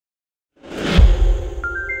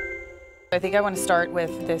I think I want to start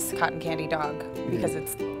with this cotton candy dog because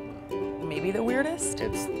it's maybe the weirdest.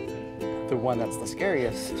 It's the one that's the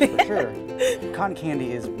scariest, for sure. Cotton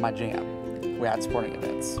candy is my jam at sporting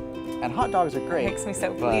events. And hot dogs are great. It makes me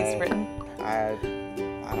so pleased, Britton. I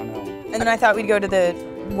don't know. And then I thought we'd go to the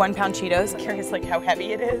 1 pound Cheetos. I'm curious like how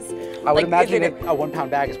heavy it is. I would imagine a 1 pound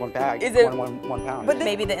bag is one bag. Is it one pound? But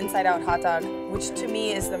maybe the inside out hot dog, which to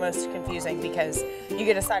me is the most confusing because you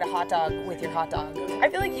get a side of hot dog with your hot dog. I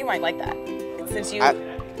feel like you might like that since you.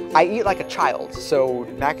 I eat like a child, so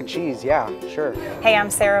mac and cheese, yeah, sure. Hey, I'm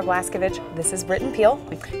Sarah Blaskovich. This is Britton Peele.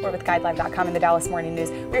 We're with GuideLive.com and the Dallas Morning News.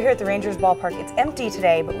 We're here at the Rangers ballpark. It's empty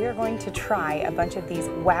today, but we are going to try a bunch of these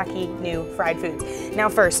wacky new fried foods. Now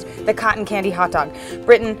first, the cotton candy hot dog.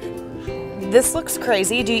 Britton, this looks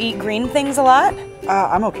crazy. Do you eat green things a lot?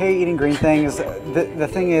 I'm okay eating green things. The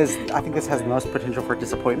thing is, I think this has the most potential for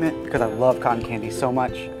disappointment because I love cotton candy so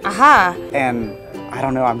much. Aha! And I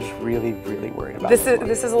don't know, I'm just really, really worried about this.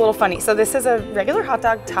 This is a little funny. So this is a regular hot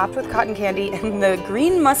dog topped with cotton candy, and the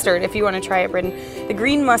green mustard, if you want to try it, Britton, the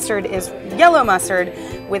green mustard is yellow mustard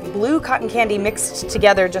with blue cotton candy mixed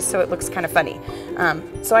together just so it looks kind of funny.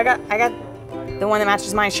 So I got the one that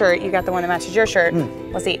matches my shirt, you got the one that matches your shirt.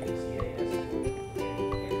 Let's eat.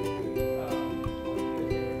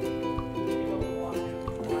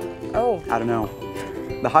 Oh. I don't know.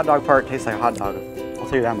 The hot dog part tastes like a hot dog. I'll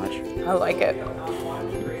tell you that much. I like it.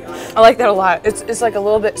 I like that a lot. It's like a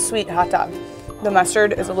little bit sweet hot dog. The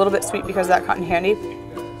mustard is a little bit sweet because of that cotton candy.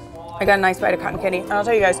 I got a nice bite of cotton candy. And I'll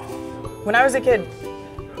tell you guys, when I was a kid,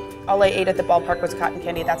 all I ate at the ballpark was cotton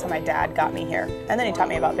candy. That's how my dad got me here. And then he taught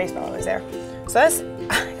me about baseball while I was there. So that's,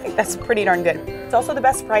 I think that's pretty darn good. It's also the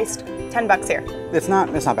best priced, $10 here. It's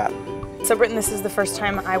not bad. So Britton, this is the first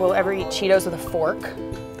time I will ever eat Cheetos with a fork.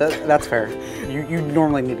 That's fair. You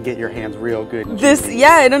normally need to get your hands real good.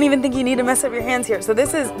 Yeah, I don't even think you need to mess up your hands here. So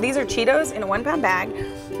these are Cheetos in a 1 pound bag.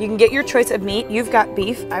 You can get your choice of meat. You've got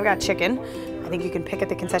beef, I've got chicken. I think you can pick at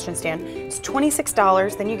the concession stand. It's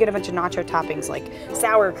 $26. Then you get a bunch of nacho toppings like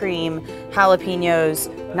sour cream, jalapenos,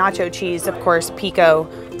 nacho cheese, of course, pico.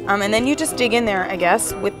 And then you just dig in there, I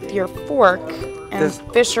guess, with your fork and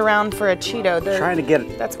fish around for a Cheeto. Trying to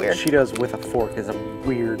get that's weird. Cheetos with a fork is a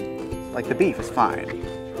weird, like the beef is fine.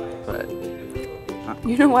 But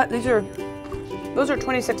you know what? Those are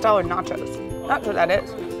 $26 nachos. That's what that is.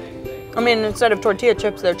 I mean, instead of tortilla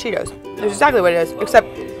chips, they're Cheetos. That's exactly what it is. Except,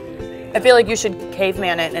 I feel like you should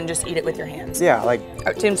caveman it and just eat it with your hands. Yeah, like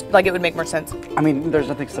it seems like it would make more sense. I mean, there's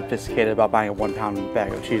nothing sophisticated about buying a 1 pound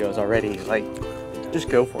bag of Cheetos already. Like, just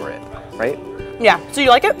go for it, right? Yeah. So you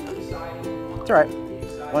like it? It's all right.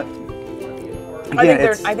 What?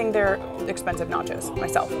 I think they're expensive nachos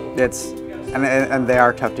myself. And they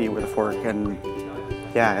are tough to eat with a fork, and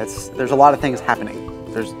yeah, there's a lot of things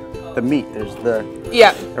happening. There's the meat, there's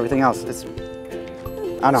everything else. I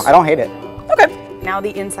don't know, I don't hate it. Okay. Now the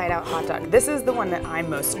inside out hot dog. This is the one that I'm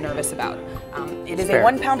most nervous about. It is a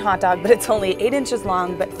 1 pound hot dog, but it's only 8 inches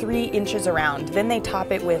long, but 3 inches around. Then they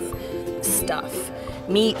top it with stuff,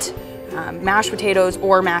 meat, mashed potatoes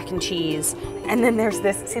or mac and cheese. And then there's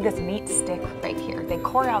this meat stick right here. They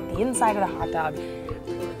core out the inside of the hot dog.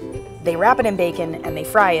 They wrap it in bacon and they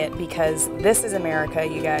fry it because this is America,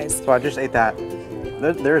 you guys. So I just ate that.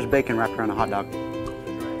 There's bacon wrapped around a hot dog.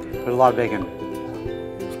 There's a lot of bacon.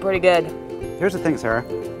 It's pretty good. Here's the thing, Sarah.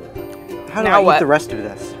 How do I eat the rest of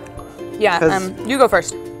this? Yeah, you go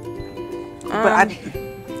first. But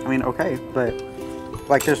I mean, okay, but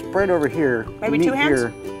like there's bread over here. Maybe meat 2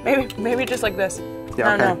 hands? Here. Maybe just like this. Yeah, okay.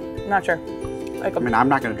 I don't know, not sure. Like I mean, I'm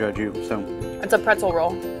not gonna judge you, so. It's a pretzel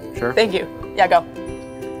roll. Sure. Thank you. Yeah, go.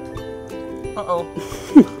 Uh-oh.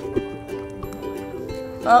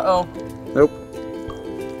 Uh-oh. Nope.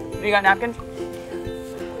 You got napkins?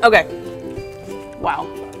 Okay. Wow.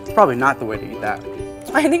 It's probably not the way to eat that.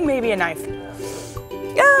 I think maybe a knife.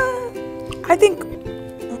 Yeah, I think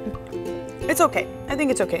it's okay. I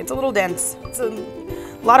think it's okay. It's a little dense. It's a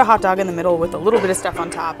lot of hot dog in the middle with a little bit of stuff on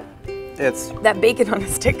top. That bacon on a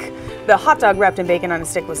stick, the hot dog wrapped in bacon on a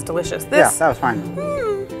stick was delicious. Yeah, that was fine.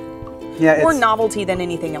 Yeah, more novelty than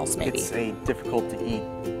anything else, maybe. It's a difficult to eat,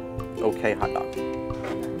 okay hot dog.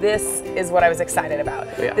 This is what I was excited about.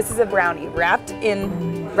 Yeah. This is a brownie wrapped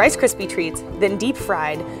in Rice Krispie treats, then deep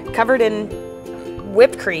fried, covered in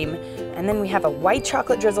whipped cream, and then we have a white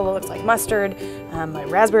chocolate drizzle that looks like mustard, a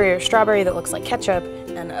raspberry or strawberry that looks like ketchup,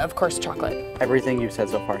 and of course chocolate. Everything you've said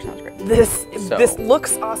so far sounds great. This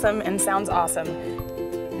looks awesome and sounds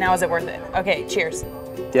awesome. Now is it worth it? Okay, cheers.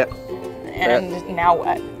 Yep. And now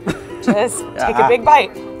what? Just take a big bite.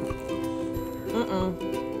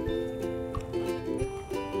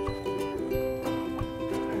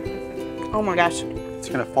 Oh my gosh. It's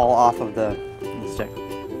just gonna fall off of the stick.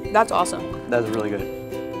 That's awesome. That's really good.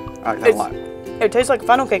 I like that a lot. It tastes like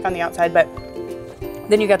funnel cake on the outside, but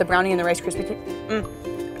then you got the brownie and the Rice Krispie treat.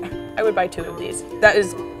 I would buy 2 of these. That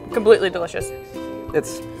is completely delicious.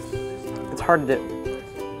 It's hard to do.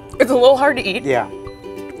 It's a little hard to eat. Yeah.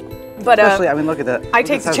 But especially, I mean, look at that. I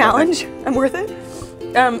take the challenge. I'm worth it.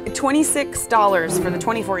 $26 for the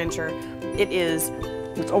 24-incher. It is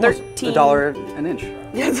it's almost $1 an inch.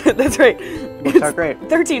 Yes, that's right. Works out great.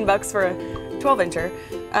 $13 for a 12-incher.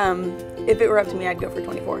 If it were up to me, I'd go for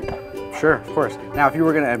 24. Sure, of course. Now, if you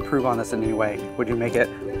were going to improve on this in any way, would you make it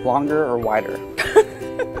longer or wider?